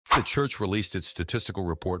the church released its statistical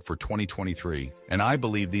report for 2023, and I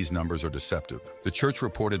believe these numbers are deceptive. The church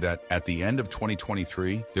reported that at the end of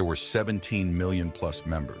 2023, there were 17 million plus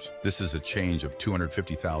members. This is a change of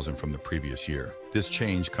 250,000 from the previous year. This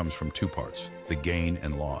change comes from two parts: the gain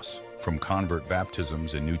and loss. From convert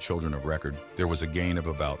baptisms and new children of record, there was a gain of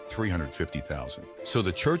about 350,000. So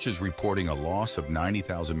the church is reporting a loss of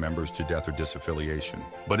 90,000 members to death or disaffiliation.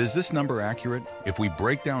 But is this number accurate? If we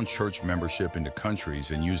break down church membership into countries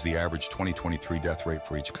and use the average 2023 death rate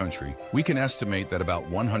for each country, we can estimate that about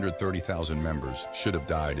 130,000 members should have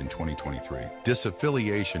died in 2023.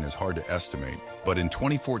 Disaffiliation is hard to estimate, but in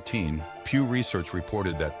 2014, Pew Research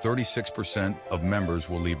reported that 36% of members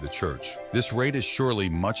will leave the church. This rate is surely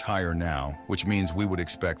much higher now, which means we would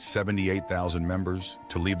expect 78,000 members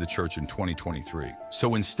to leave the church in 2023.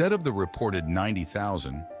 So instead of the reported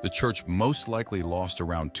 90,000, the church most likely lost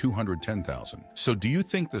around 210,000. So do you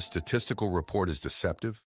think the statistical report is deceptive?